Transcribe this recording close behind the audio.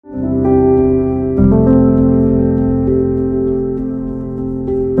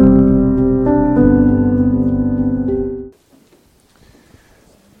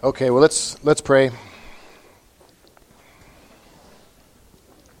Okay, well, let's pray.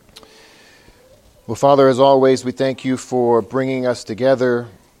 Well, Father, as always, we thank you for bringing us together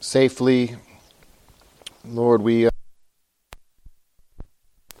safely. Lord, we're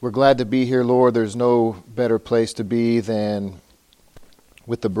glad to be here, Lord. There's no better place to be than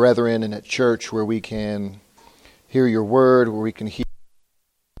with the brethren and at church where we can hear your word, where we can hear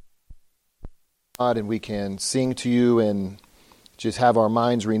God and we can sing to you and just have our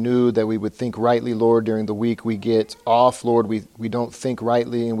minds renewed, that we would think rightly, Lord. During the week we get off, Lord, we don't think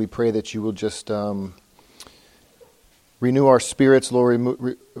rightly, and we pray that you will just renew our spirits, Lord,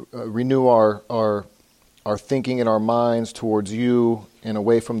 renew our thinking and our minds towards you and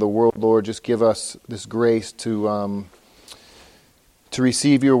away from the world, Lord. Just give us this grace to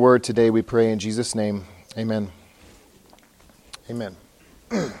receive your word today, we pray in Jesus' name. Amen. Amen.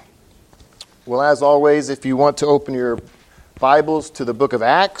 Well, as always, if you want to open your Bibles to the book of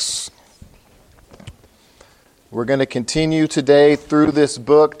Acts, we're going to continue today through this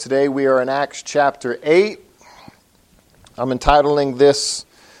book. Today we are in Acts chapter 8. I'm entitling this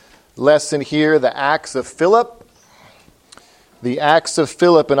lesson here, The Acts of Philip. The Acts of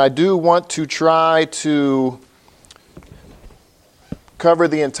Philip, and I do want to try to cover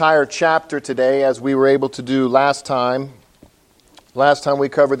the entire chapter today as we were able to do last time. Last time we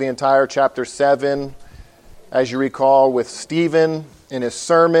covered the entire chapter 7, as you recall, with Stephen in his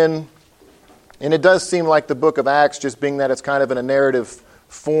sermon. And it does seem like the book of Acts, just being that it's kind of in a narrative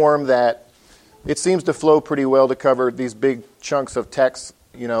form, that it seems to flow pretty well to cover these big chunks of text,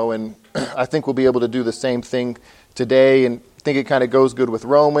 and I think we'll be able to do the same thing today. And I think it kind of goes good with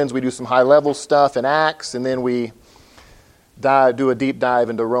Romans. We do some high-level stuff in Acts, and then we do a deep dive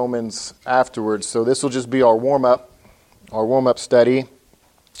into Romans afterwards. So this will just be our warm-up study.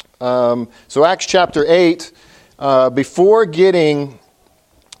 So Acts chapter 8, before getting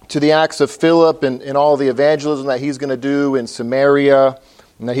to the Acts of Philip and all the evangelism that he's going to do in Samaria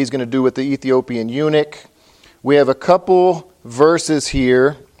and that he's going to do with the Ethiopian eunuch, we have a couple verses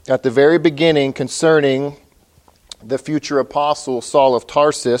here at the very beginning concerning the future apostle Saul of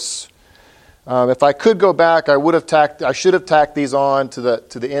Tarsus. If I could go back, I should have tacked these on to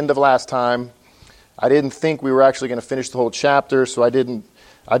the end of last time. I didn't think we were actually going to finish the whole chapter, so I didn't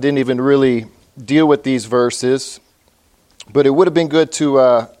even really deal with these verses. But it would have been good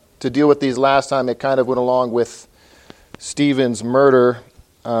to deal with these last time. It kind of went along with Stephen's murder.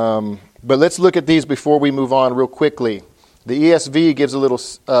 But let's look at these before we move on real quickly. The ESV gives a little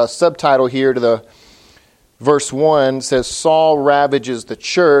subtitle here to the verse 1. It says, Saul ravages the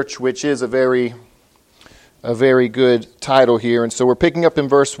church, which is a very good title here. And so we're picking up in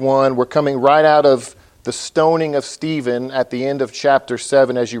verse 1. We're coming right out of the stoning of Stephen at the end of chapter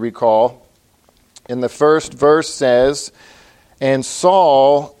 7, as you recall. And the first verse says, and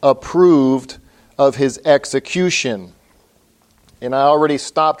Saul approved of his execution. And I already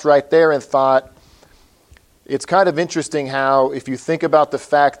stopped right there and thought, it's kind of interesting how, if you think about the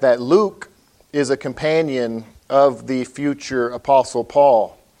fact that Luke is a companion of the future Apostle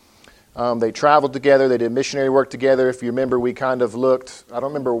Paul. They traveled together. They did missionary work together. If you remember, we kind of looked, I don't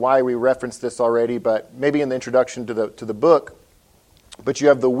remember why we referenced this already, but maybe in the introduction to the book. But you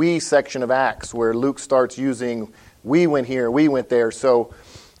have the we section of Acts where Luke starts using we went here, we went there. So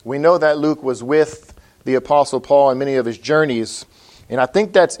we know that Luke was with the Apostle Paul on many of his journeys. And I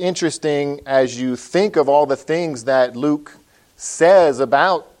think that's interesting as you think of all the things that Luke says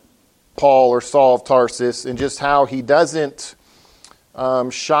about Paul or Saul of Tarsus and just how he doesn't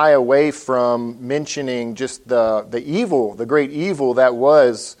shy away from mentioning just the evil, the great evil that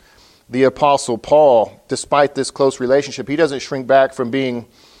was the Apostle Paul. Despite this close relationship, he doesn't shrink back from being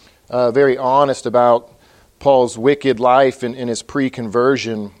very honest about Paul's wicked life in his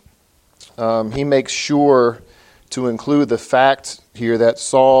pre-conversion. He makes sure to include the fact here that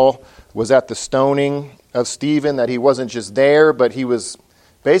Saul was at the stoning of Stephen, that he wasn't just there, but he was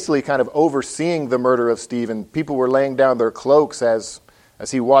basically kind of overseeing the murder of Stephen. People were laying down their cloaks as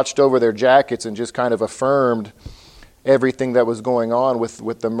he watched over their jackets and just kind of affirmed everything that was going on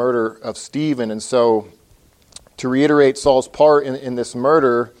with the murder of Stephen. And so to reiterate Saul's part in this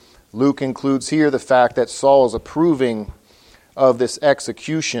murder, Luke includes here the fact that Saul is approving of this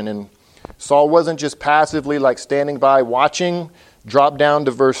execution. And Saul wasn't just passively like standing by watching. Drop down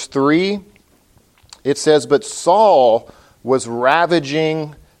to verse 3. It says, but Saul was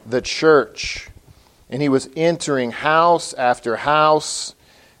ravaging the church, and he was entering house after house,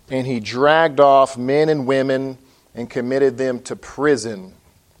 and he dragged off men and women and committed them to prison.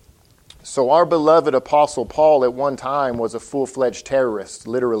 So our beloved Apostle Paul at one time was a full-fledged terrorist,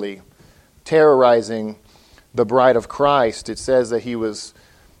 literally terrorizing the bride of Christ. It says that he was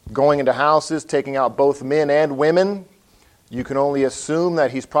going into houses, taking out both men and women. You can only assume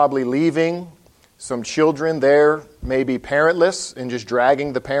that he's probably leaving some children there, maybe parentless, and just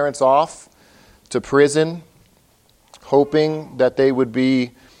dragging the parents off to prison, hoping that they would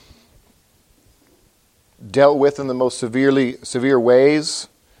be dealt with in the most severe ways.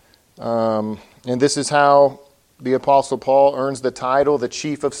 And this is how the Apostle Paul earns the title, the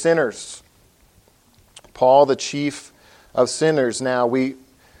chief of sinners. Paul, the chief of sinners. Now, we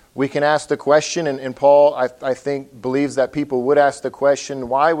can ask the question, and Paul, I think, believes that people would ask the question,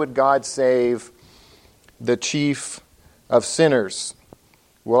 why would God save the chief of sinners?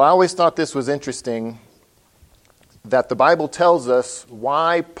 Well, I always thought this was interesting, that the Bible tells us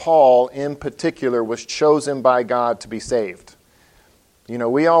why Paul in particular was chosen by God to be saved. You know,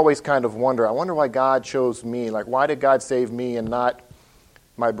 we always kind of wonder, I wonder why God chose me. Like, why did God save me and not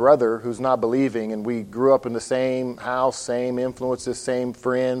my brother who's not believing, and we grew up in the same house, same influences, same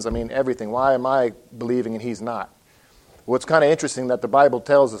friends, I mean, everything. Why am I believing and he's not? Well, it's kind of interesting that the Bible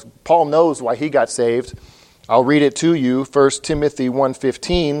tells us, Paul knows why he got saved. I'll read it to you, 1 Timothy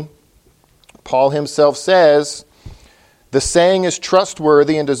 1:15. Paul himself says, "The saying is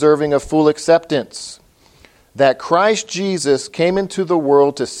trustworthy and deserving of full acceptance, that Christ Jesus came into the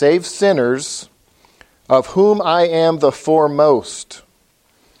world to save sinners, of whom I am the foremost.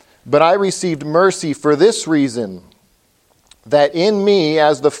 But I received mercy for this reason, that in me,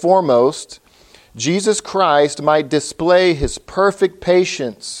 as the foremost, Jesus Christ might display his perfect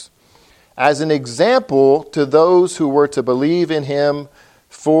patience as an example to those who were to believe in him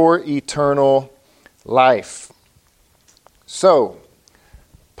for eternal life." So,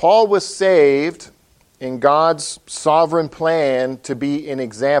 Paul was saved in God's sovereign plan to be an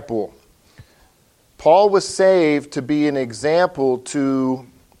example. Paul was saved to be an example to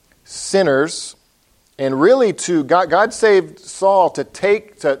sinners, and really to God saved Saul to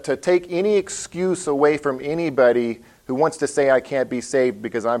take any excuse away from anybody who wants to say, I can't be saved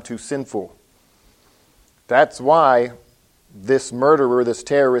because I'm too sinful. That's why this murderer, this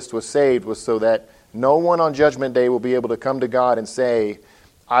terrorist was saved, was so that no one on Judgment Day will be able to come to God and say,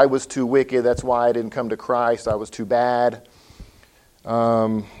 I was too wicked, that's why I didn't come to Christ, I was too bad.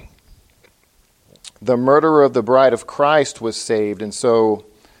 The murderer of the bride of Christ was saved, and so,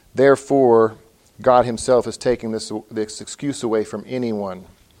 therefore, God himself is taking this excuse away from anyone,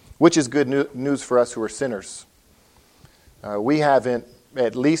 which is good news for us who are sinners. We haven't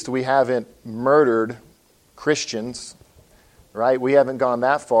murdered Christians, right? We haven't gone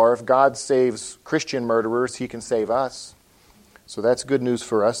that far. If God saves Christian murderers, he can save us. So that's good news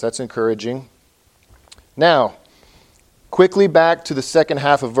for us. That's encouraging. Now, quickly back to the second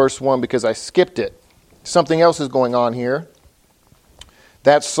half of verse 1 because I skipped it. Something else is going on here.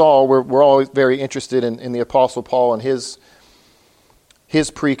 That's Saul. We're all very interested in the Apostle Paul and his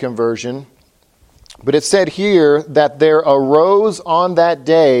pre-conversion. But it said here that there arose on that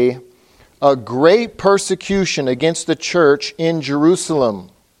day a great persecution against the church in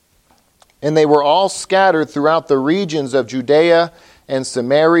Jerusalem. And they were all scattered throughout the regions of Judea and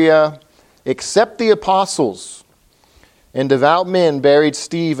Samaria, except the apostles. And devout men buried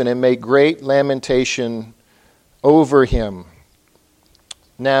Stephen and made great lamentation over him.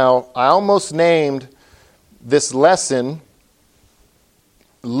 Now, I almost named this lesson,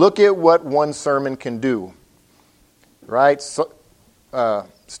 Look at What One Sermon Can Do. Right? So,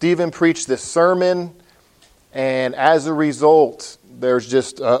 Stephen preached this sermon, and as a result, there's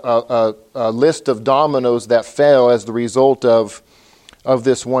just a list of dominoes that fell as the result of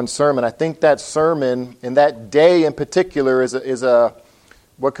this one sermon. I think that sermon, and that day in particular, is a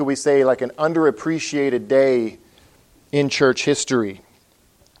what could we say, like an underappreciated day in church history.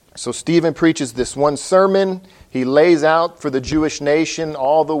 So Stephen preaches this one sermon. He lays out for the Jewish nation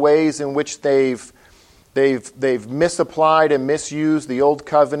all the ways in which they've misapplied and misused the old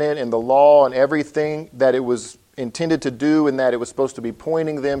covenant and the law and everything that it was intended to do, and that it was supposed to be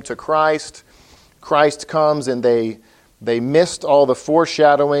pointing them to Christ. Christ comes and they missed all the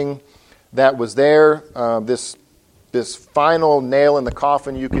foreshadowing that was there. This final nail in the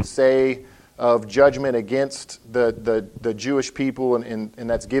coffin, you could say, of judgment against the Jewish people, and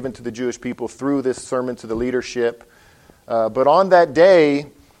that's given to the Jewish people through this sermon to the leadership. But on that day,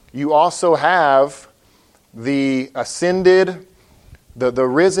 you also have the ascended, the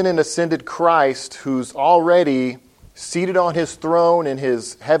risen and ascended Christ, who's already seated on his throne in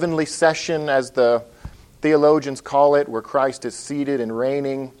his heavenly session, as the theologians call it, where Christ is seated and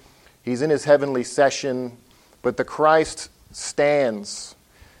reigning. He's in his heavenly session, but the Christ stands.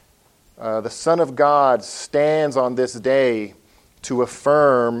 The Son of God stands on this day to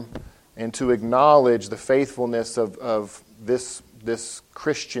affirm and to acknowledge the faithfulness of this this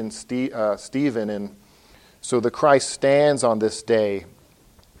Christian Stephen. And so the Christ stands on this day.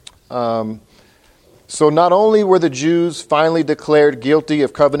 So not only were the Jews finally declared guilty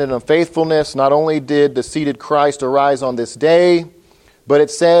of covenant unfaithfulness, not only did the seated Christ arise on this day, but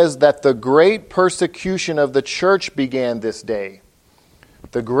it says that the great persecution of the church began this day.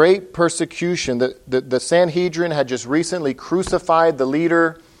 The great persecution. The Sanhedrin had just recently crucified the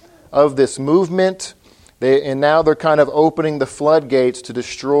leader of this movement, and now they're kind of opening the floodgates to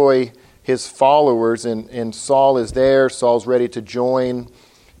destroy his followers, and Saul is there. Saul's ready to join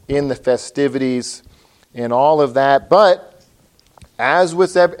in the festivities and all of that. But as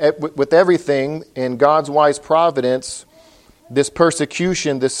with everything in God's wise providence, this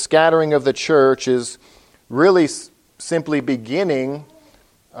persecution, this scattering of the church is really simply beginning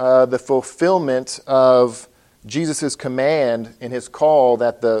the fulfillment of Jesus' command and his call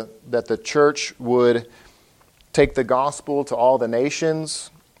that the church would take the gospel to all the nations.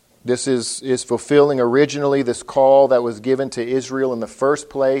 This is fulfilling originally this call that was given to Israel in the first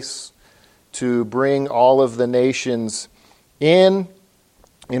place to bring all of the nations in.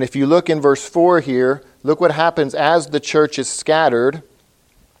 And if you look in verse 4 here, look what happens as the church is scattered.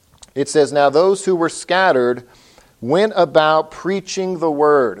 It says, "Now those who were scattered went about preaching the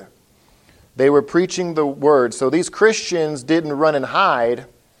word." They were preaching the word. So these Christians didn't run and hide.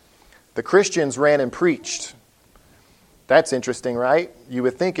 The Christians ran and preached. That's interesting, right? You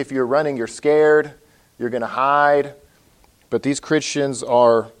would think if you're running, you're scared, you're going to hide. But these Christians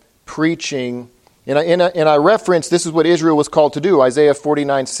are preaching. And I reference, this is what Israel was called to do. Isaiah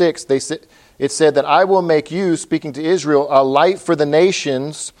 49:6. It said that I will make you, speaking to Israel, a light for the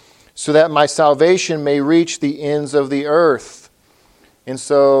nations, so that my salvation may reach the ends of the earth. And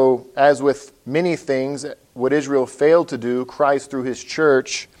so, as with many things, what Israel failed to do, Christ through his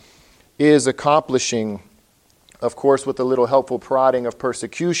church is accomplishing. Of course, with a little helpful prodding of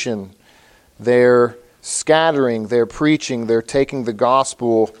persecution. They're scattering, they're preaching, they're taking the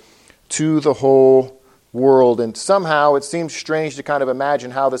gospel to the whole world. And somehow it seems strange to kind of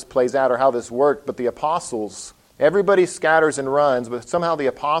imagine how this plays out or how this worked, but the apostles, everybody scatters and runs, but somehow the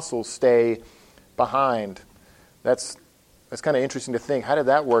apostles stay behind. That's kind of interesting to think. How did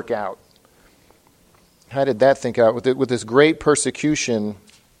that work out? How did that think out? With this great persecution,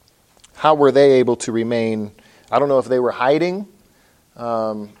 how were they able to remain? I don't know if they were hiding.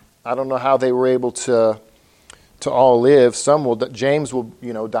 I don't know how they were able to all live. James will,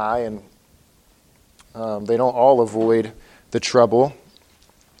 die, and they don't all avoid the trouble.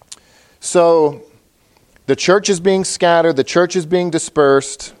 So the church is being scattered. The church is being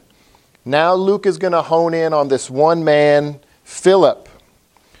dispersed. Now Luke is going to hone in on this one man, Philip.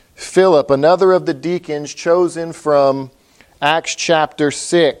 Philip, another of the deacons chosen from Acts chapter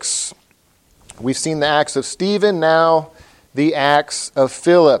 6. We've seen the Acts of Stephen, now the Acts of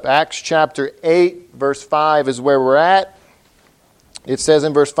Philip. Acts chapter 8, verse 5 is where we're at. It says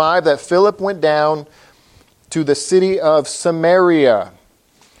in verse 5 that Philip went down to the city of Samaria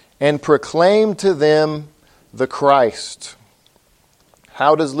and proclaimed to them the Christ.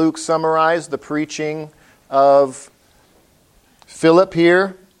 How does Luke summarize the preaching of Philip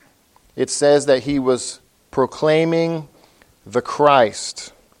here? It says that he was proclaiming the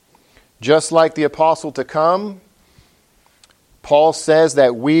Christ. Just like the apostle to come, Paul says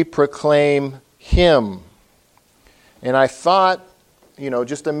that we proclaim him. And I thought,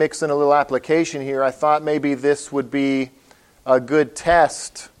 just to mix in a little application here, I thought maybe this would be a good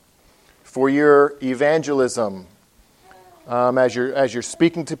test for your evangelism. As you're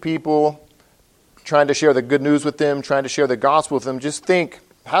speaking to people, trying to share the good news with them, trying to share the gospel with them, just think,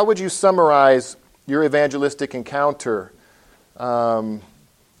 how would you summarize your evangelistic encounter?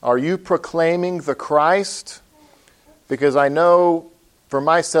 Are you proclaiming the Christ? Because I know for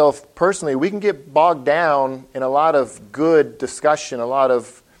myself personally, we can get bogged down in a lot of good discussion, a lot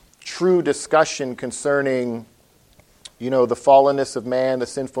of true discussion concerning, the fallenness of man, the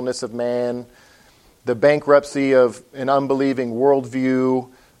sinfulness of man, the bankruptcy of an unbelieving worldview,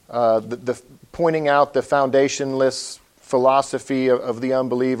 the pointing out the foundationless philosophy of the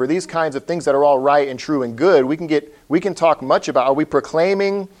unbeliever, these kinds of things that are all right and true and good. We can talk much about, are we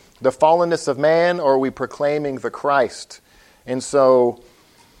proclaiming the fallenness of man, or are we proclaiming the Christ? And so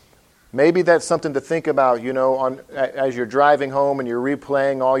maybe that's something to think about, as you're driving home and you're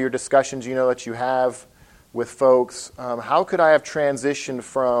replaying all your discussions, that you have with folks. How could I have transitioned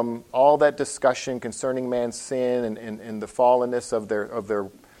from all that discussion concerning man's sin and the fallenness of their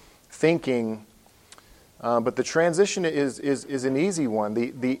thinking? But the transition is an easy one.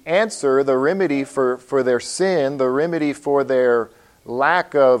 The answer, the remedy for their sin, the remedy for their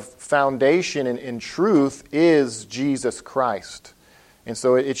lack of foundation in truth is Jesus Christ. And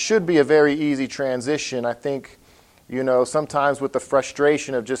so it should be a very easy transition. I think, sometimes with the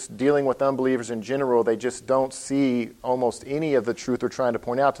frustration of just dealing with unbelievers in general, they just don't see almost any of the truth we're trying to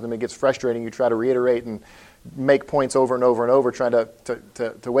point out to them. It gets frustrating. You try to reiterate and make points over and over and over, trying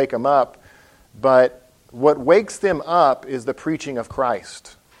to wake them up. But what wakes them up is the preaching of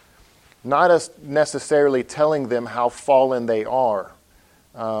Christ, not us necessarily telling them how fallen they are.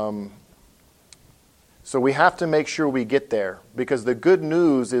 So we have to make sure we get there, because the good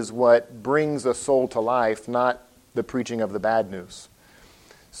news is what brings a soul to life, not the preaching of the bad news.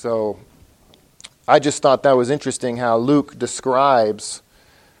 So I just thought that was interesting how Luke describes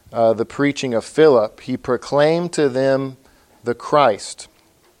the preaching of Philip. He proclaimed to them the Christ.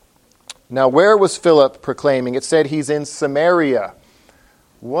 Now, where was Philip proclaiming? It said he's in Samaria.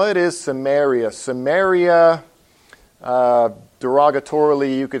 What is Samaria? Samaria,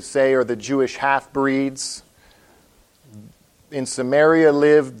 derogatorily you could say, are the Jewish half-breeds. In Samaria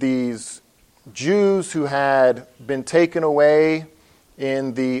lived these Jews who had been taken away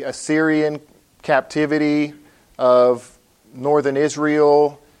in the Assyrian captivity of northern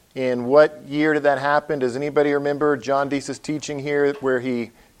Israel. In what year did that happen? Does anybody remember John Deese's teaching here where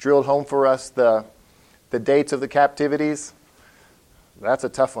he drilled home for us the dates of the captivities? That's a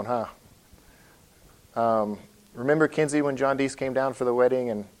tough one, huh? Remember, Kinsey, when John Deese came down for the wedding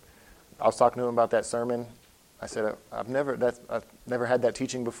and I was talking to him about that sermon? I said, I've never had that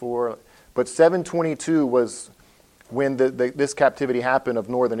teaching before. But 722 was when this captivity happened of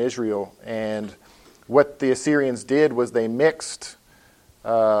northern Israel. And what the Assyrians did was they mixed,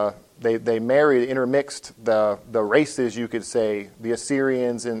 intermixed the races, you could say, the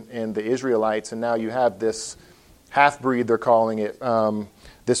Assyrians and the Israelites. And now you have this half-breed, they're calling it,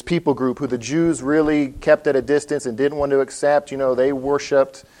 this people group who the Jews really kept at a distance and didn't want to accept. They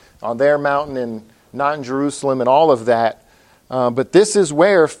worshipped on their mountain and not in Jerusalem and all of that. But this is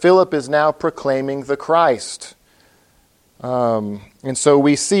where Philip is now proclaiming the Christ. And so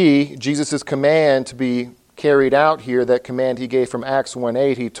we see Jesus' command to be carried out here, that command he gave from Acts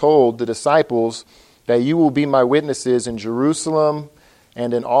 1:8. He told the disciples that you will be my witnesses in Jerusalem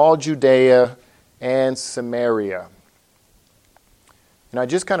and in all Judea and Samaria. And I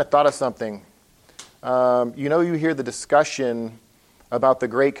just kind of thought of something. You hear the discussion about the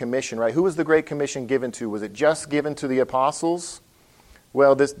Great Commission, right? Who was the Great Commission given to? Was it just given to the apostles?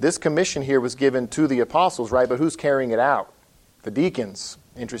 Well, this commission here was given to the apostles, right? But who's carrying it out? The deacons,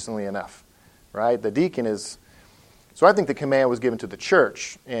 interestingly enough, right? The deacon is... So I think the command was given to the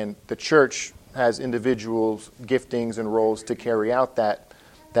church, and the church has individuals, giftings, and roles to carry out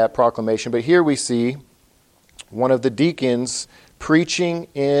that proclamation. But here we see one of the deacons preaching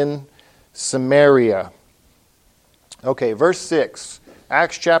in Samaria. Okay, verse 6.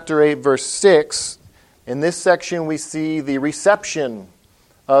 Acts chapter 8, verse 6. In this section we see the reception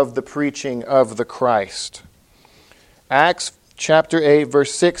of the preaching of the Christ. Acts chapter 8,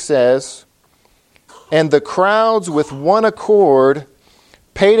 verse 6 says, "And the crowds with one accord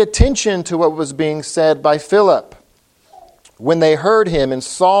paid attention to what was being said by Philip when they heard him and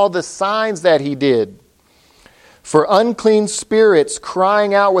saw the signs that he did. For unclean spirits,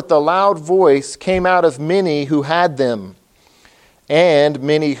 crying out with a loud voice, came out of many who had them, and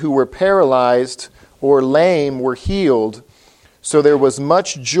many who were paralyzed or lame were healed. So there was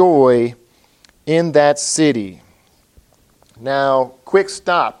much joy in that city." Now, quick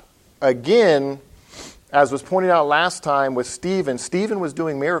stop. Again, as was pointed out last time with Stephen, Stephen was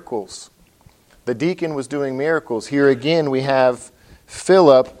doing miracles. The deacon was doing miracles. Here again we have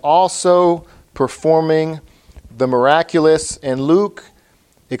Philip also performing the miraculous, and Luke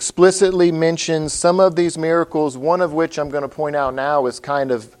explicitly mentions some of these miracles, one of which I'm going to point out now is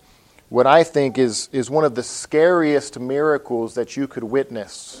kind of what I think is one of the scariest miracles that you could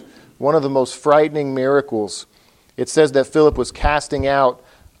witness. One of the most frightening miracles. It says that Philip was casting out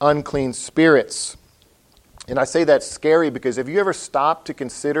unclean spirits. And I say that's scary because have you ever stopped to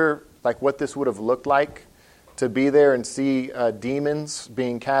consider what this would have looked like to be there and see demons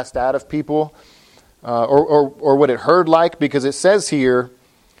being cast out of people? Or what it heard like? Because it says here,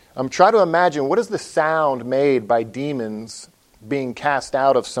 try to imagine, what is the sound made by demons being cast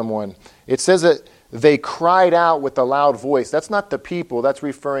out of someone? It says that they cried out with a loud voice. That's not the people. That's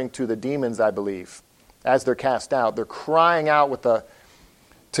referring to the demons, I believe, as they're cast out. They're crying out with a...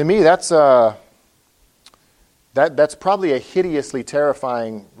 To me, that's probably a hideously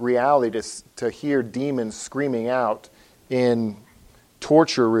terrifying reality to hear demons screaming out in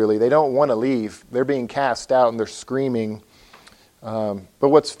torture, really. They don't want to leave. They're being cast out and they're screaming. But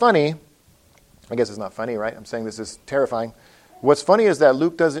what's funny, I guess it's not funny, right? I'm saying this is terrifying. What's funny is that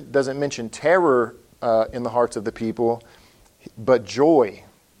Luke doesn't mention terror in the hearts of the people, but joy.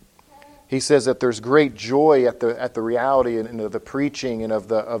 He says that there's great joy at the reality and of the preaching and of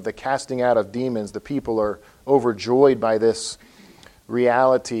the casting out of demons. The people are overjoyed by this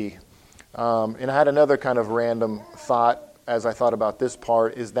reality. And I had another kind of random thought as I thought about this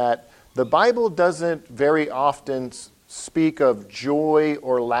part, is that the Bible doesn't very often speak of joy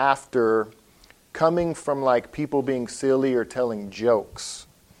or laughter coming from like people being silly or telling jokes,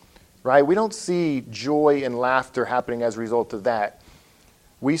 right? We don't see joy and laughter happening as a result of that.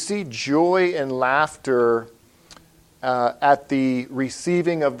 We see joy and laughter at the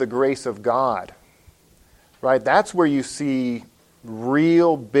receiving of the grace of God, right? That's where you see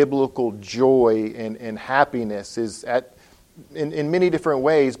real biblical joy and happiness is in many different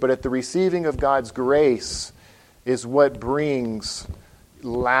ways, but at the receiving of God's grace is what brings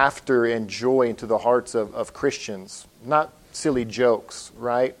laughter and joy into the hearts of Christians, not silly jokes,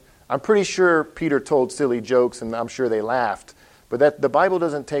 right? I'm pretty sure Peter told silly jokes, and I'm sure they laughed, but that the Bible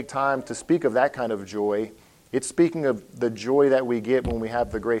doesn't take time to speak of that kind of joy. It's speaking of the joy that we get when we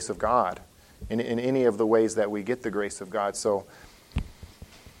have the grace of God, in any of the ways that we get the grace of God. So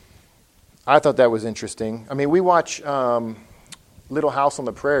I thought that was interesting. I mean, we watch Little House on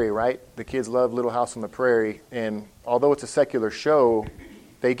the Prairie, right? The kids love Little House on the Prairie, and although it's a secular show,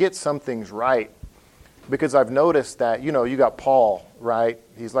 they get some things right. Because I've noticed that, you got Paul, right?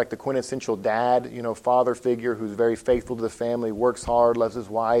 He's like the quintessential dad, father figure who's very faithful to the family, works hard, loves his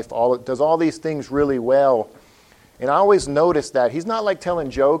wife, does all these things really well. And I always notice that he's not like telling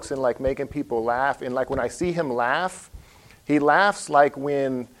jokes and like making people laugh. And like when I see him laugh, he laughs like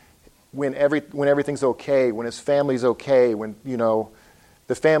when everything's okay, when his family's okay, when,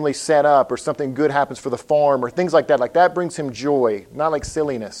 the family's set up or something good happens for the farm or things like that. Like that brings him joy, not like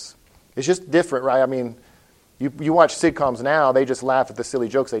silliness. It's just different, right? I mean, you watch sitcoms now, they just laugh at the silly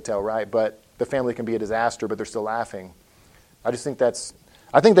jokes they tell, right? But the family can be a disaster, but they're still laughing. I just think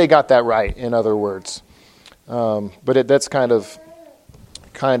I think they got that right, in other words. But that's kind of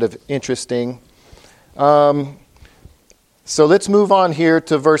interesting. So let's move on here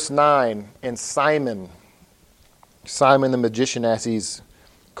to verse 9 and Simon the magician, as he's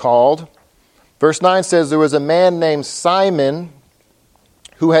called. Verse 9 says, there was a man named Simon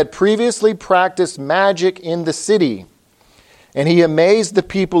who had previously practiced magic in the city. And he amazed the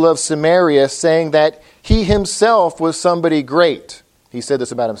people of Samaria, saying that he himself was somebody great. He said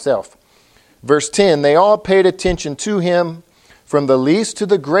this about himself. Verse 10, they all paid attention to him, from the least to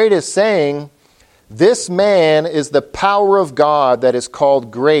the greatest, saying, this man is the power of God that is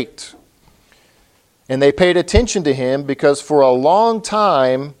called great. And they paid attention to him because for a long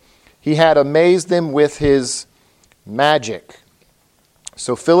time he had amazed them with his magic.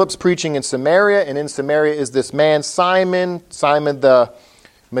 So Philip's preaching in Samaria, and in Samaria is this man Simon the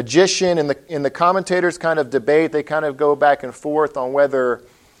magician. And the commentators kind of debate. They kind of go back and forth on whether,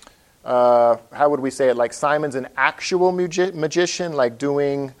 how would we say it, like Simon's an actual magician, like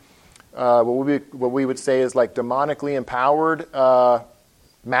doing what we would say is like demonically empowered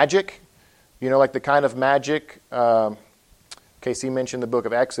magic. Like the kind of magic. Casey mentioned the book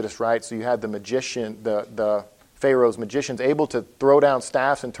of Exodus, right? So you had the magician, the Pharaoh's magicians able to throw down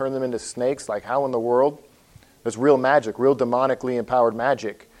staffs and turn them into snakes. Like how in the world? That's real magic, real demonically empowered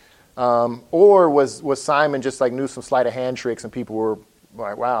magic. Or was Simon just like knew some sleight of hand tricks and people were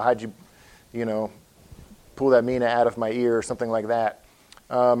like, wow, how'd you pull that mina out of my ear or something like that?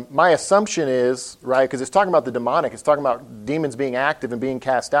 My assumption is, right, because it's talking about the demonic, it's talking about demons being active and being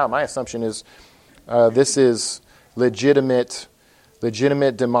cast out. My assumption is this is legitimate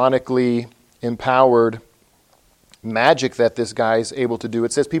demonically empowered magic that this guy's able to do.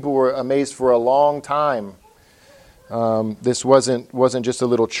 It says people were amazed for a long time. This wasn't just a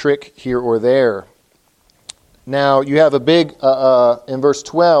little trick here or there. Now, you have a big, in verse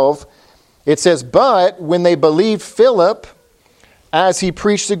 12, it says, but when they believed Philip, as he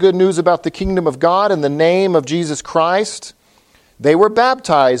preached the good news about the kingdom of God in the name of Jesus Christ, they were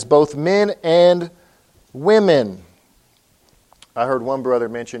baptized, both men and women. I heard one brother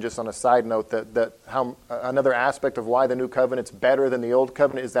mention, just on a side note, that how another aspect of why the new covenant's better than the old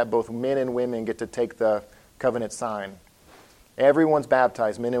covenant is that both men and women get to take the covenant sign. Everyone's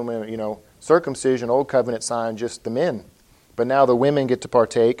baptized, men and women. Circumcision, old covenant sign, just the men. But now the women get to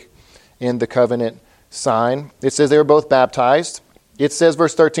partake in the covenant sign. It says they were both baptized. It says,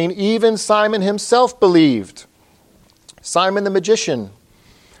 verse 13, even Simon himself believed. Simon the magician.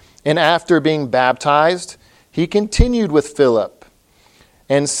 And after being baptized, he continued with Philip.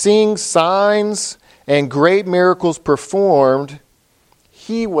 And seeing signs and great miracles performed,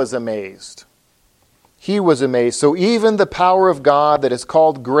 he was amazed. he was amazed. So even the power of God that is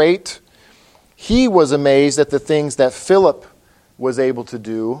called great, he was amazed at the things that Philip was able to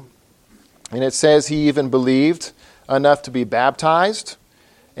do. And it says he even believed enough to be baptized.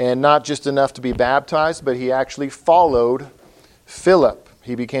 And not just enough to be baptized, but he actually followed Philip.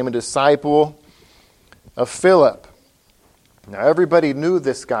 He became a disciple of Philip. Now everybody knew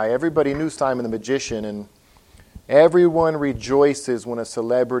this guy. Everybody knew Simon the magician. And everyone rejoices when a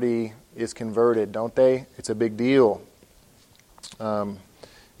celebrity is converted, don't they? It's a big deal. And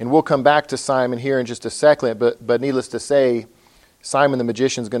we'll come back to Simon here in just a second. But needless to say, Simon the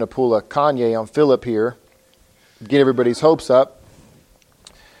magician is going to pull a Kanye on Philip here. Get everybody's hopes up.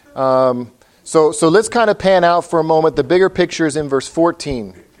 So let's kind of pan out for a moment. The bigger picture is in verse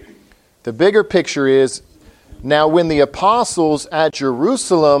 14. The bigger picture is, now when the apostles at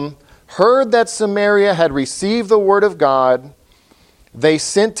Jerusalem heard that Samaria had received the word of God, they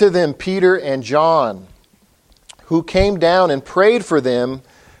sent to them Peter and John, who came down and prayed for them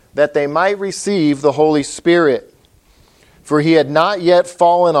that they might receive the Holy Spirit. For he had not yet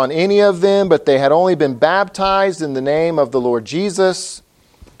fallen on any of them, but they had only been baptized in the name of the Lord Jesus.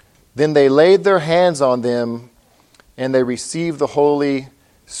 Then they laid their hands on them, and they received the Holy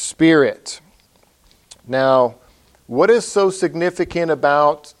Spirit. Now, what is so significant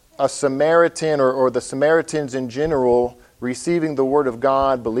about a Samaritan or the Samaritans in general receiving the Word of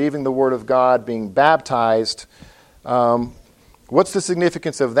God, believing the Word of God, being baptized? What's the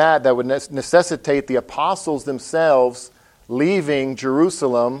significance of that would necessitate the apostles themselves leaving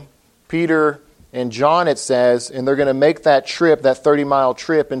Jerusalem, Peter and John, it says, and they're going to make that trip, that 30-mile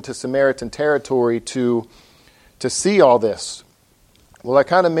trip into Samaritan territory to see all this? Well, I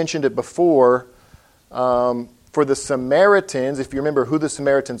kind of mentioned it before. For the Samaritans, if you remember who the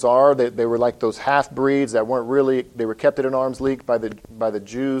Samaritans are, they were like those half-breeds that weren't really, they were kept at an arm's length by the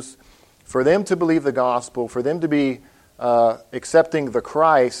Jews. For them to believe the gospel, for them to be accepting the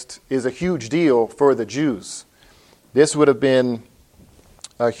Christ is a huge deal for the Jews. This would have been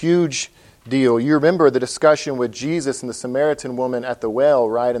a huge deal. You remember the discussion with Jesus and the Samaritan woman at the well,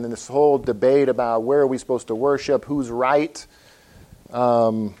 right? And then this whole debate about where are we supposed to worship, who's right.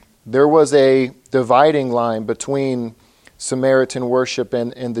 There was a dividing line between Samaritan worship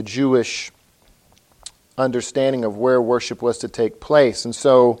and the Jewish understanding of where worship was to take place. And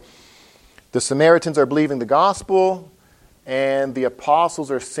so the Samaritans are believing the gospel, and the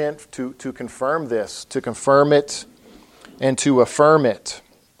apostles are sent to confirm this, to confirm it and to affirm it,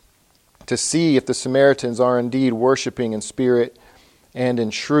 to see if the Samaritans are indeed worshiping in spirit and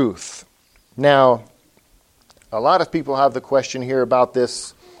in truth. Now, a lot of people have the question here about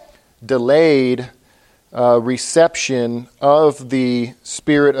this delayed reception of the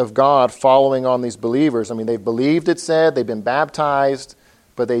Spirit of God following on these believers. I mean, they believed, it said, they've been baptized,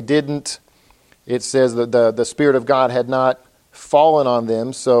 but they didn't. It says that the Spirit of God had not fallen on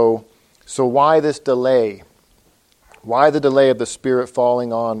them. So why this delay? Why the delay of the Spirit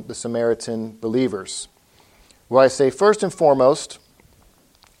falling on the Samaritan believers? Well, I say first and foremost,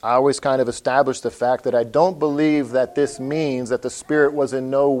 I always kind of establish the fact that I don't believe that this means that the Spirit was in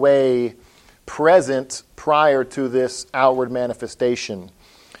no way present prior to this outward manifestation.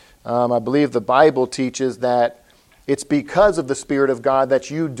 I believe the Bible teaches that it's because of the Spirit of God that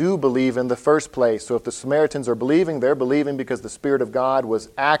you do believe in the first place. So if the Samaritans are believing, they're believing because the Spirit of God was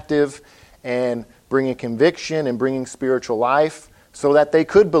active and bringing conviction and bringing spiritual life so that they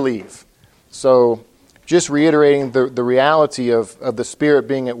could believe. So just reiterating the reality of the Spirit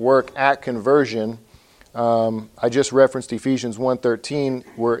being at work at conversion, I just referenced Ephesians 1:13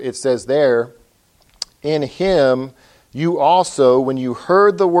 where it says there, in Him you also, when you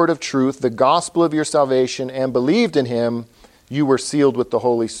heard the word of truth, the gospel of your salvation, and believed in Him, you were sealed with the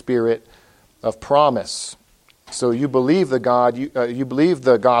Holy Spirit of promise. So you believe you believe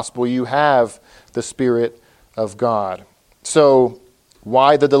the gospel, you have the Spirit of God. So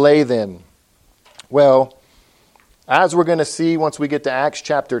why the delay then? Well, as we're going to see once we get to Acts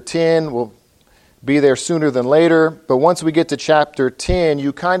chapter 10, we'll be there sooner than later. But once we get to chapter 10,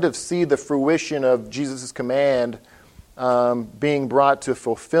 you kind of see the fruition of Jesus' command being brought to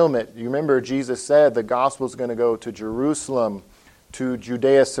fulfillment. You remember Jesus said the gospel is going to go to Jerusalem, to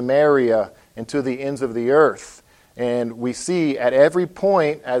Judea, Samaria, and to the ends of the earth. And we see at every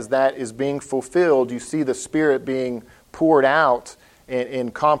point as that is being fulfilled, you see the Spirit being poured out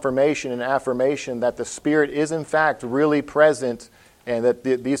in confirmation and affirmation that the Spirit is in fact really present and that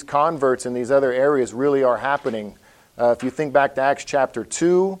these converts in these other areas really are happening. If you think back to Acts chapter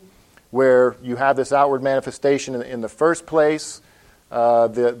 2, where you have this outward manifestation in the first place,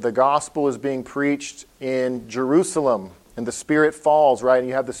 the gospel is being preached in Jerusalem, and the Spirit falls, right? And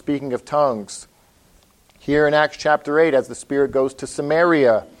you have the speaking of tongues. Here in Acts chapter 8, as the Spirit goes to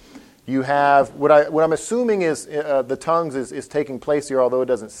Samaria, you have what I'm assuming is the tongues is taking place here, although it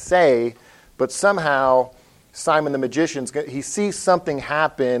doesn't say, but somehow Simon the magician, he sees something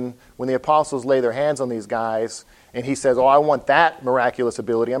happen when the apostles lay their hands on these guys, and he says, I want that miraculous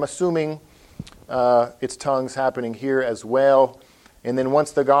ability. I'm assuming it's tongues happening here as well. And then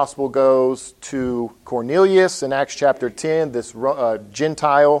once the gospel goes to Cornelius in Acts chapter 10, this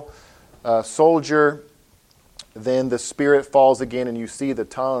Gentile soldier, then the Spirit falls again and you see the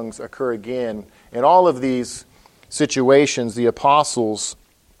tongues occur again. In all of these situations, the apostles,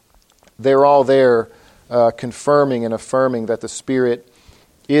 they're all there confirming and affirming that the Spirit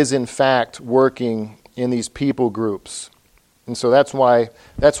is in fact working in these people groups. And so that's why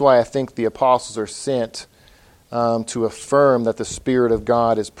I think the apostles are sent to affirm that the Spirit of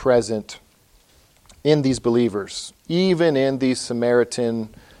God is present in these believers, even in these Samaritan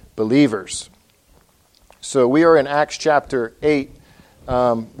believers. So we are in Acts chapter 8.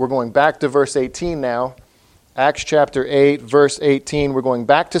 We're going back to verse 18 now. Acts chapter 8, verse 18. We're going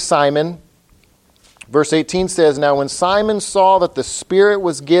back to Simon. Verse 18 says, Now when Simon saw that the Spirit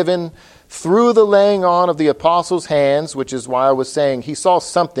was given through the laying on of the apostles' hands, which is why I was saying he saw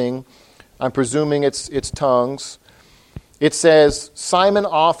something, I'm presuming it's tongues. It says, Simon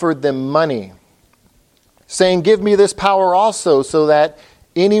offered them money, saying, Give me this power also, so that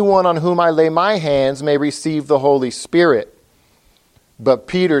anyone on whom I lay my hands may receive the Holy Spirit. But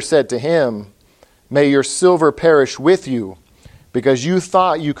Peter said to him, May your silver perish with you, because you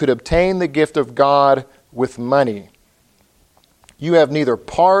thought you could obtain the gift of God with money. You have neither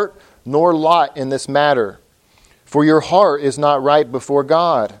part nor lot in this matter, for your heart is not right before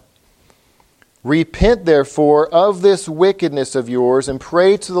God. Repent, therefore, of this wickedness of yours, and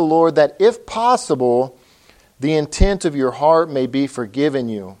pray to the Lord that, if possible, the intent of your heart may be forgiven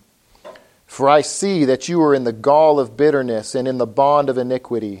you. For I see that you are in the gall of bitterness and in the bond of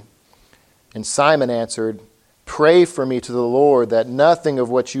iniquity. And Simon answered, Pray for me to the Lord, that nothing of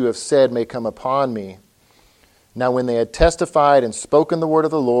what you have said may come upon me. Now when they had testified and spoken the word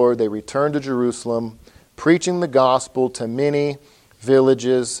of the Lord, they returned to Jerusalem, preaching the gospel to many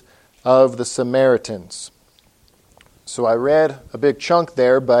villages of the Samaritans. So I read a big chunk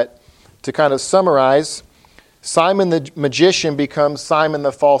there, but to kind of summarize, Simon the magician becomes Simon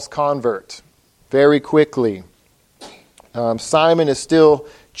the false convert very quickly. Simon is still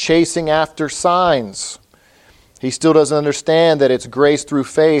chasing after signs. He still doesn't understand that it's grace through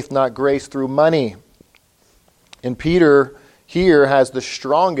faith, not grace through money. And Peter here has the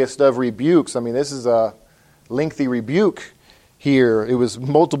strongest of rebukes. I mean, this is a lengthy rebuke here. It was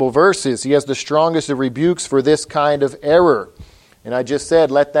multiple verses. He has the strongest of rebukes for this kind of error. And I just said,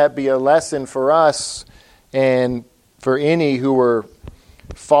 let that be a lesson for us and for any who are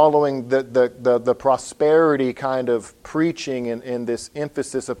following the prosperity kind of preaching and this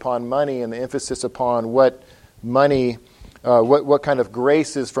emphasis upon money and the emphasis upon what money, what kind of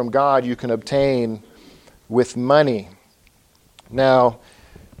graces from God you can obtain with money. Now,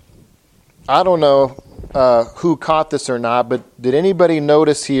 I don't know who caught this or not, but did anybody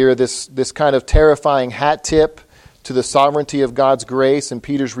notice here this kind of terrifying hat tip to the sovereignty of God's grace and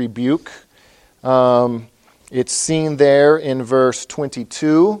Peter's rebuke? It's seen there in verse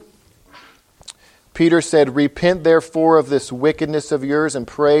 22. Peter said, Repent therefore of this wickedness of yours and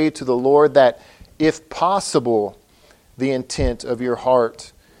pray to the Lord that, if possible, the intent of your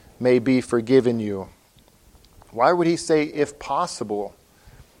heart may be forgiven you. Why would he say, if possible,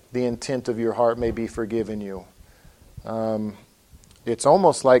 the intent of your heart may be forgiven you? It's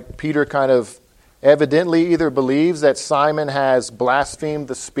almost like Peter kind of evidently either believes that Simon has blasphemed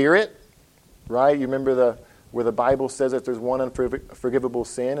the Spirit, right? You remember where the Bible says that there's one unforgivable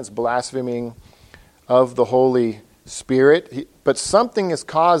sin, it's blaspheming of the Holy Spirit. But something is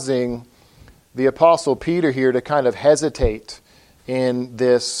causing the Apostle Peter here to kind of hesitate in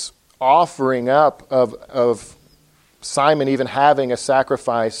this offering up of Simon even having a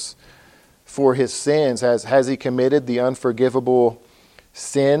sacrifice for his sins. Has he committed the unforgivable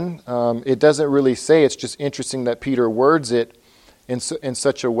sin? It doesn't really say. It's just interesting that Peter words it in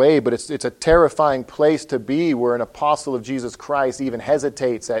such a way, but it's a terrifying place to be where an apostle of Jesus Christ even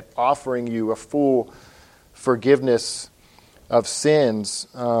hesitates at offering you a full forgiveness of sins.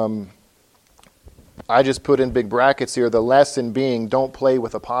 I just put in big brackets here, the lesson being, don't play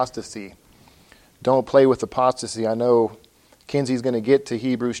with apostasy. Don't play with apostasy. I know Kenzie's going to get to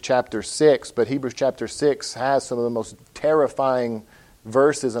Hebrews chapter 6, but Hebrews chapter 6 has some of the most terrifying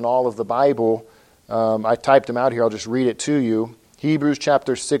verses in all of the Bible. I typed them out here. I'll just read it to you. Hebrews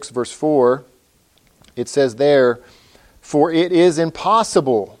chapter 6, verse 4, it says there, For it is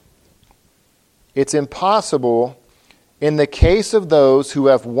impossible it's impossible in the case of those who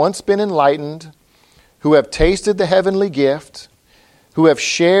have once been enlightened, who have tasted the heavenly gift, who have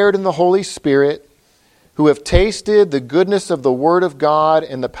shared in the Holy Spirit, who have tasted the goodness of the Word of God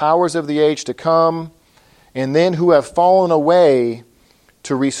and the powers of the age to come, and then who have fallen away,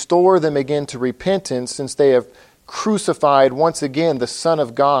 to restore them again to repentance, since they have crucified once again the Son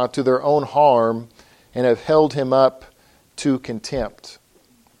of God to their own harm and have held him up to contempt.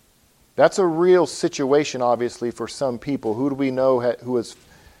 That's a real situation, obviously, for some people. Who do we know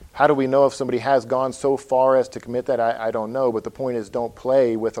how do we know if somebody has gone so far as to commit that? I don't know, but the point is, don't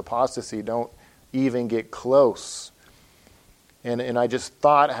play with apostasy. Don't even get close. And I just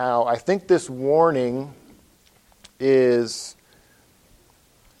thought how, I think this warning is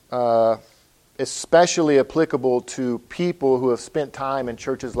especially applicable to people who have spent time in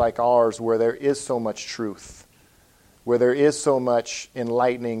churches like ours where there is so much truth, where there is so much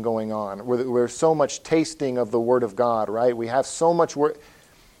enlightening going on, where there's so much tasting of the Word of God, right? We have so much word.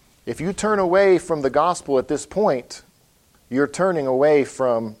 If you turn away from the gospel at this point, you're turning away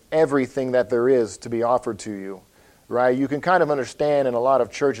from everything that there is to be offered to you, right? You can kind of understand in a lot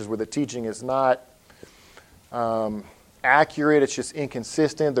of churches where the teaching is not accurate, it's just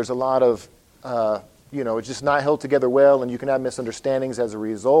inconsistent. There's a lot of, it's just not held together well, and you can have misunderstandings as a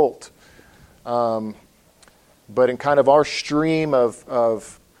result. But in kind of our stream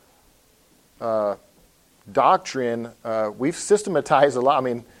of doctrine, we've systematized a lot. I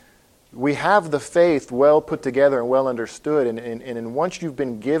mean, we have the faith well put together and well understood, and once you've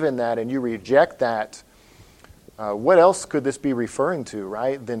been given that and you reject that, what else could this be referring to,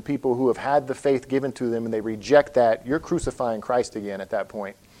 right? Than people who have had the faith given to them and they reject that, you're crucifying Christ again at that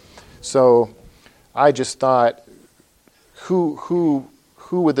point. So I just thought, who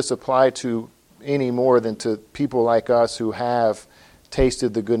would this apply to any more than to people like us who have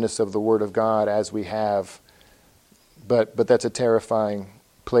tasted the goodness of the Word of God as we have? But that's a terrifying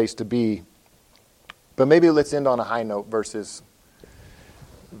place to be. But maybe let's end on a high note versus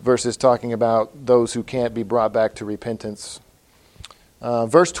talking about those who can't be brought back to repentance.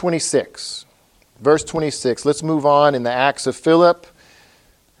 Verse 26. Let's move on in the Acts of Philip.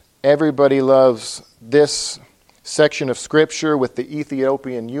 Everybody loves this section of Scripture with the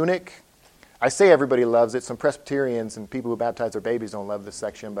Ethiopian eunuch. I say everybody loves it. Some Presbyterians and people who baptize their babies don't love this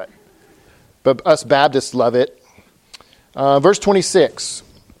section, but us Baptists love it. Verse 26.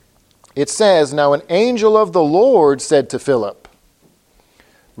 It says, "Now an angel of the Lord said to Philip,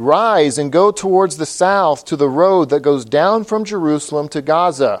 'Rise and go towards the south to the road that goes down from Jerusalem to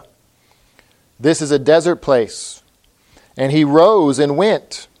Gaza. This is a desert place.' And he rose and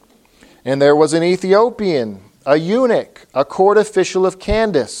went. And there was an Ethiopian, a eunuch, a court official of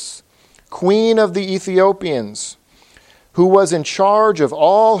Candace, queen of the Ethiopians, who was in charge of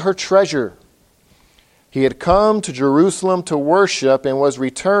all her treasure. He had come to Jerusalem to worship and was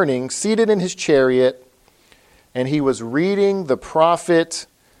returning, seated in his chariot, and he was reading the prophet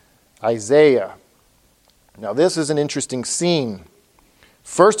Isaiah." Now this is an interesting scene.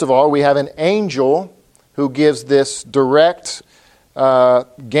 First of all, we have an angel who gives this direct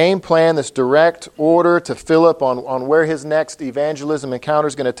game plan, this direct order to Philip on where his next evangelism encounter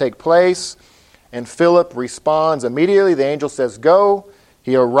is going to take place. And Philip responds immediately. The angel says, "Go."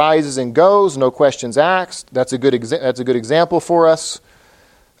 He arises and goes, no questions asked. That's a good example for us.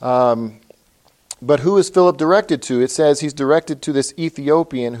 But who is Philip directed to? It says he's directed to this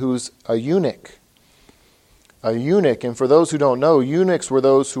Ethiopian who's a eunuch. A eunuch, and for those who don't know, eunuchs were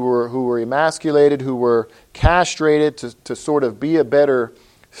those who were emasculated, who were castrated to sort of be a better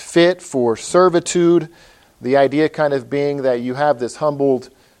fit for servitude. The idea kind of being that you have this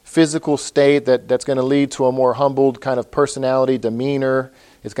humbled physical state that's going to lead to a more humbled kind of personality, demeanor.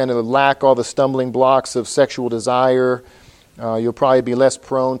 It's going to lack all the stumbling blocks of sexual desire. You'll probably be less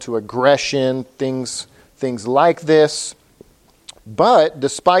prone to aggression, things like this. But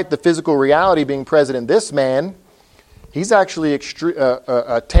despite the physical reality being present in this man, he's actually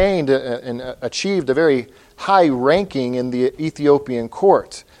attained and achieved a very high ranking in the Ethiopian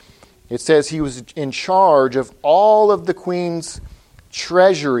court. It says he was in charge of all of the queen's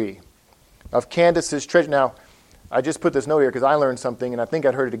treasury, of Candace's treasure. Now, I just put this note here because I learned something, and I think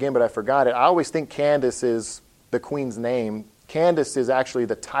I'd heard it again, but I forgot it. I always think Candace is the queen's name. Candace is actually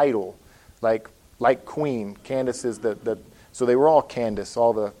the title, like queen. Candace is so they were all Candace,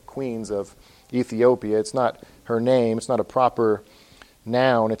 all the queens of Ethiopia. It's not her name. It's not a proper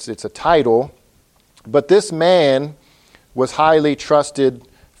noun. It's a title. But this man was highly trusted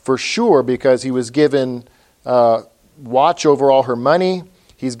for sure because he was given watch over all her money.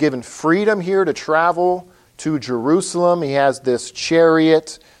 He's given freedom here to travel to Jerusalem. He has this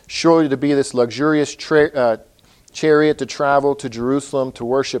chariot surely to be this luxurious chariot to travel to Jerusalem to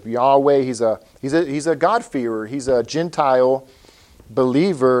worship Yahweh. He's a God-fearer. He's a Gentile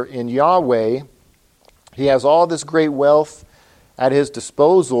believer in Yahweh. He has all this great wealth at his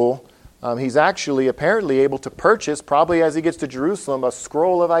disposal. He's actually apparently able to purchase, probably as he gets to Jerusalem, a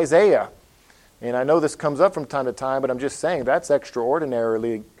scroll of Isaiah. And I know this comes up from time to time, but I'm just saying that's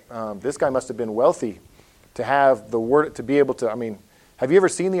extraordinarily. This guy must have been wealthy to have the word, to be able to. I mean, have you ever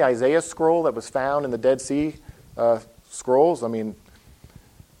seen the Isaiah scroll that was found in the Dead Sea scrolls? I mean,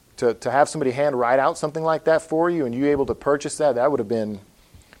 to have somebody hand write out something like that for you and you able to purchase that would have been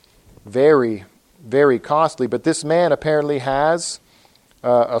very, very costly. But this man apparently has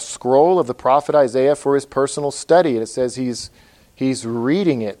a scroll of the prophet Isaiah for his personal study. And it says he's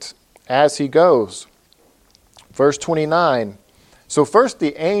reading it as he goes. Verse 29. So first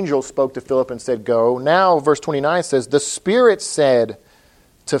the angel spoke to Philip and said, go. Now verse 29 says, the Spirit said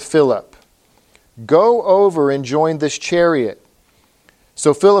to Philip, go over and join this chariot.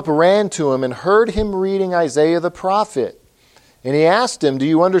 So Philip ran to him and heard him reading Isaiah the prophet. And he asked him, do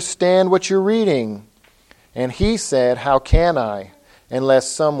you understand what you're reading? And he said, how can I, unless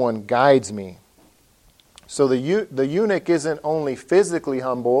someone guides me? So the eunuch isn't only physically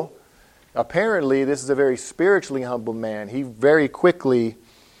humble. Apparently, this is a very spiritually humble man. He very quickly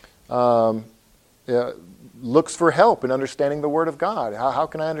looks for help in understanding the Word of God. How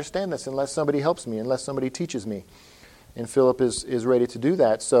can I understand this unless somebody helps me, unless somebody teaches me? And Philip is ready to do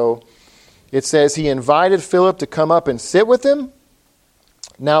that. So it says he invited Philip to come up and sit with him.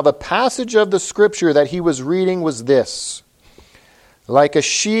 Now the passage of the scripture that he was reading was this. Like a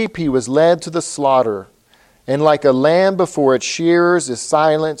sheep he was led to the slaughter, and like a lamb before its shearers is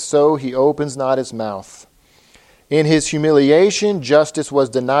silent, so he opens not his mouth. In his humiliation justice was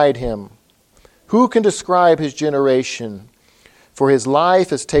denied him. Who can describe his generation? For his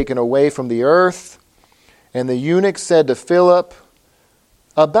life is taken away from the earth. And the eunuch said to Philip,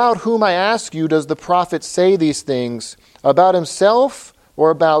 about whom, I ask you, does the prophet say these things? About himself or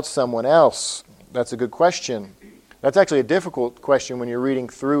about someone else? That's a good question. That's actually a difficult question when you're reading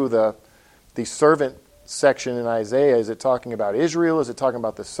through the servant section in Isaiah. Is it talking about Israel? Is it talking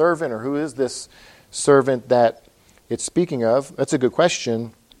about the servant? Or who is this servant that it's speaking of? That's a good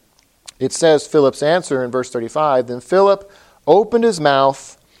question. It says Philip's answer in verse 35, then Philip opened his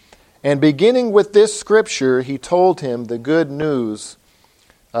mouth, and beginning with this scripture, he told him the good news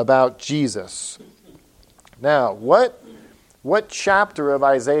about Jesus. Now, what chapter of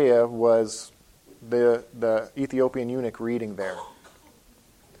Isaiah was the Ethiopian eunuch reading there?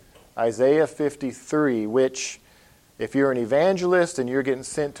 Isaiah 53, which, if you're an evangelist and you're getting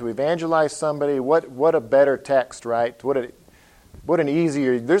sent to evangelize somebody, what a better text, right? What an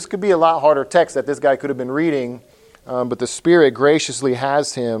easier... This could be a lot harder text that this guy could have been reading, but the Spirit graciously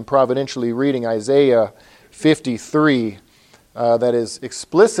has him providentially reading Isaiah 53, that is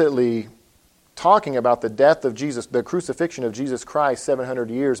explicitly talking about the death of Jesus, the crucifixion of Jesus Christ 700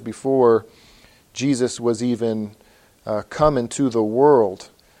 years before Jesus was even come into the world.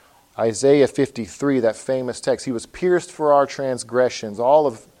 Isaiah 53, that famous text, he was pierced for our transgressions. All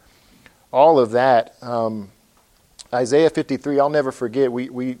of that. Isaiah 53, I'll never forget.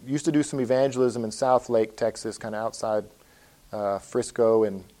 We used to do some evangelism in South Lake, Texas, kind of outside Frisco,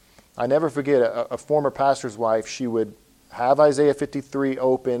 and I never forget a former pastor's wife. She would have Isaiah 53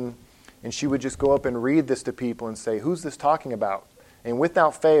 open, and she would just go up and read this to people and say, who's this talking about? And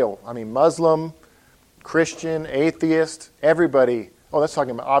without fail, I mean, Muslim, Christian, atheist, everybody. Oh, that's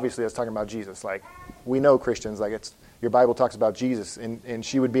talking about, obviously that's talking about Jesus. Like, we know Christians, like it's, your Bible talks about Jesus. And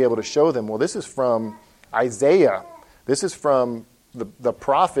she would be able to show them, well, this is from Isaiah. This is from the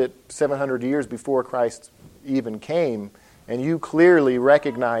prophet 700 years before Christ even came. And you clearly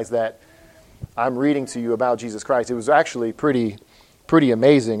recognize that I'm reading to you about Jesus Christ. It was actually pretty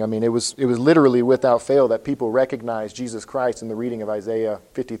amazing. I mean, it was literally without fail that people recognized Jesus Christ in the reading of Isaiah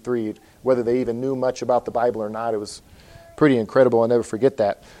 53, whether they even knew much about the Bible or not. It was pretty incredible. I'll never forget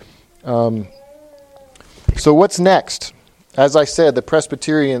that. So what's next? As I said, the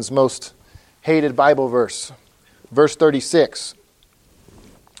Presbyterians' most hated Bible verse. Verse 36.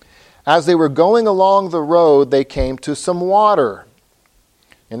 As they were going along the road, they came to some water.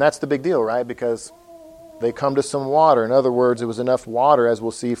 And that's the big deal, right? Because they come to some water. In other words, it was enough water, as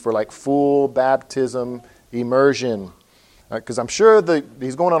we'll see, for like full baptism, immersion. Because I'm sure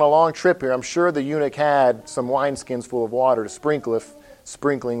he's going on a long trip here. I'm sure the eunuch had some wineskins full of water to sprinkle if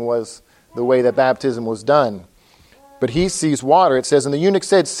sprinkling was the way that baptism was done. But he sees water. It says, and the eunuch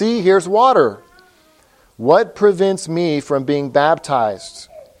said, see, here's water. What prevents me from being baptized?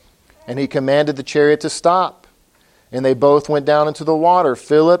 And he commanded the chariot to stop. And they both went down into the water,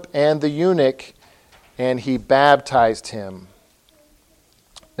 Philip and the eunuch, and he baptized him.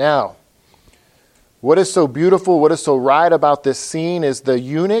 Now, what is so beautiful, what is so right about this scene is the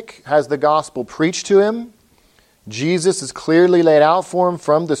eunuch has the gospel preached to him. Jesus is clearly laid out for him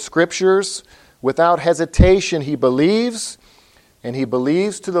from the scriptures. Without hesitation, he believes, and he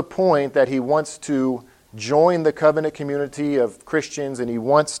believes to the point that he wants to join the covenant community of Christians, and he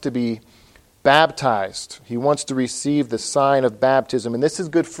wants to be baptized. He wants to receive the sign of baptism, and this is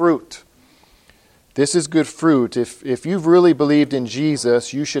good fruit. This is good fruit. If you've really believed in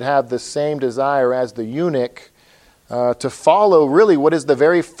Jesus, you should have the same desire as the eunuch to follow really what is the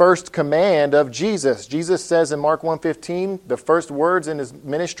very first command of Jesus. Jesus says in Mark 1:15, the first words in his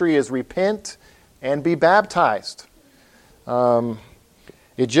ministry is repent and be baptized.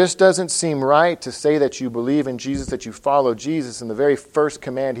 It just doesn't seem right to say that you believe in Jesus, that you follow Jesus, and the very first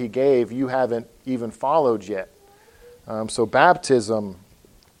command he gave you haven't even followed yet. So baptism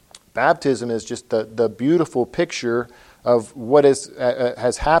is just the beautiful picture of what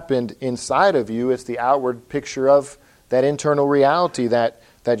has happened inside of you. It's the outward picture of that internal reality that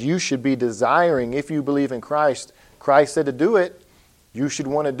you should be desiring. If you believe in Christ, Christ said to do it, you should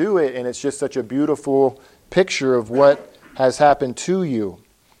want to do it. And it's just such a beautiful picture of what has happened to you.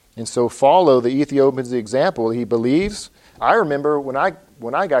 And so follow the Ethiopian's example. He believes. I remember when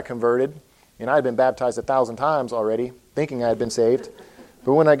I got converted, and I had been baptized 1,000 times already, thinking I had been saved.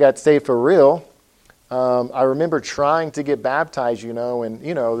 But when I got saved for real, I remember trying to get baptized, and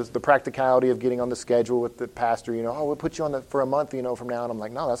the practicality of getting on the schedule with the pastor, we'll put you on for a month, from now. And I'm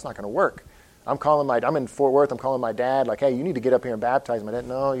like, no, that's not going to work. I'm in Fort Worth. I'm calling my dad, like, hey, you need to get up here and baptize. My dad,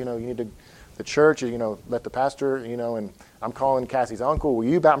 no, you need to, the church, let the pastor, and I'm calling Cassie's uncle.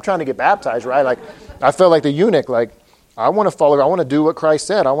 I'm trying to get baptized, right? Like, I felt like the eunuch, like, I want to follow. I want to do what Christ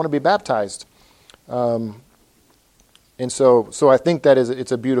said. I want to be baptized. And so I think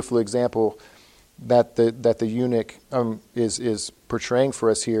it's a beautiful example that the eunuch is portraying for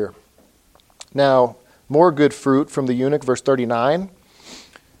us here. Now, more good fruit from the eunuch, verse 39.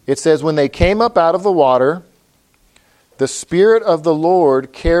 It says, when they came up out of the water, the Spirit of the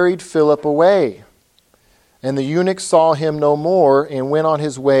Lord carried Philip away. And the eunuch saw him no more and went on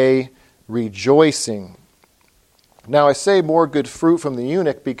his way rejoicing. Now, I say more good fruit from the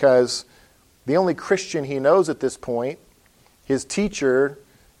eunuch because the only Christian he knows at this point, his teacher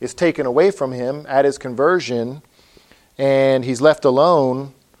is taken away from him at his conversion, and he's left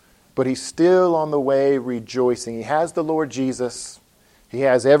alone, but he's still on the way rejoicing. He has the Lord Jesus. He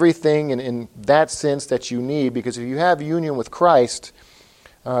has everything in that sense that you need, because if you have union with Christ,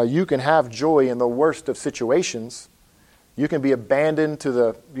 you can have joy in the worst of situations. You can be abandoned to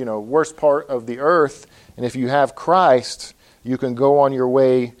the worst part of the earth, and if you have Christ, you can go on your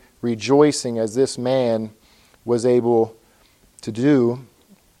way rejoicing as this man was able to do.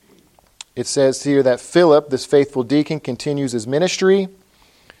 It says here that Philip, this faithful deacon, continues his ministry.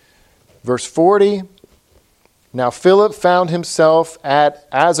 Verse 40, now Philip found himself at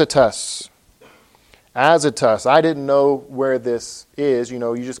Azotus. Azotus, I didn't know where this is.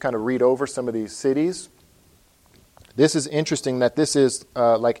 You just kind of read over some of these cities. This is interesting that this is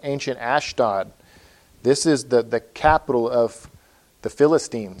like ancient Ashdod. This is the capital of the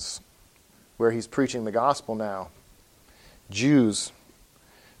Philistines, where he's preaching the gospel now. Jews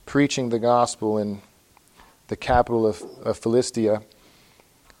preaching the gospel in the capital of Philistia.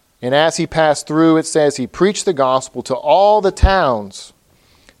 And as he passed through, it says he preached the gospel to all the towns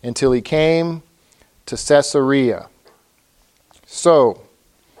until he came to Caesarea. So,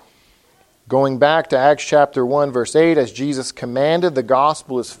 going back to Acts chapter 1, verse 8, as Jesus commanded, the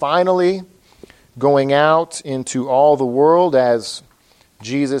gospel is finally going out into all the world as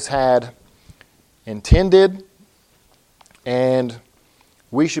Jesus had intended. And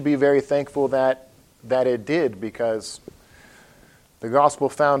we should be very thankful that it did, because the gospel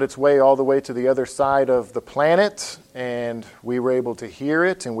found its way all the way to the other side of the planet, and we were able to hear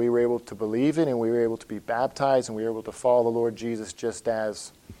it, and we were able to believe it, and we were able to be baptized, and we were able to follow the Lord Jesus just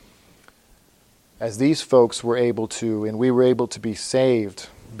as these folks were able to, and we were able to be saved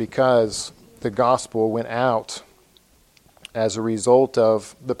because the gospel went out as a result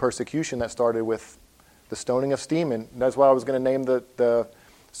of the persecution that started with the stoning of Stephen. That's why I was going to name the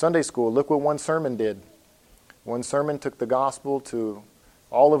Sunday school, look what one sermon did. One sermon took the gospel to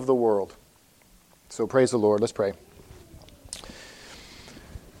all of the world. So praise the Lord. Let's pray.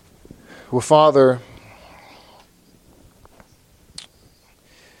 Well, Father,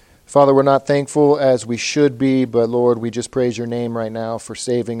 we're not thankful as we should be, but Lord, we just praise your name right now for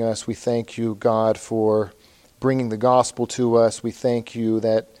saving us. We thank you, God, for bringing the gospel to us. We thank you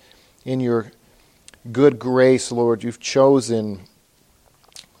that in your good grace, Lord, you've chosen.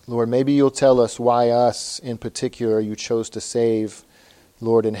 Lord, maybe you'll tell us why us in particular you chose to save,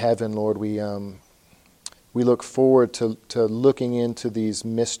 Lord, in heaven. Lord, we look forward to looking into these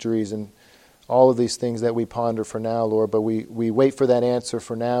mysteries and all of these things that we ponder for now, Lord, but we wait for that answer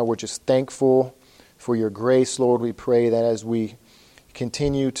for now. We're just thankful for your grace, Lord. We pray that as we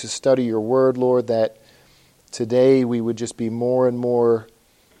continue to study your word, Lord, that today we would just be more and more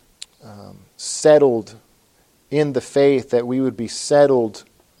settled in the faith, that we would be settled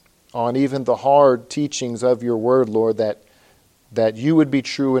on even the hard teachings of your word, Lord, that you would be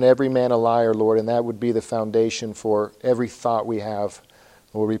true and every man a liar, Lord, and that would be the foundation for every thought we have.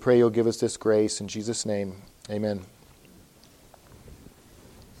 Lord, we pray you'll give us this grace. In Jesus' name, amen.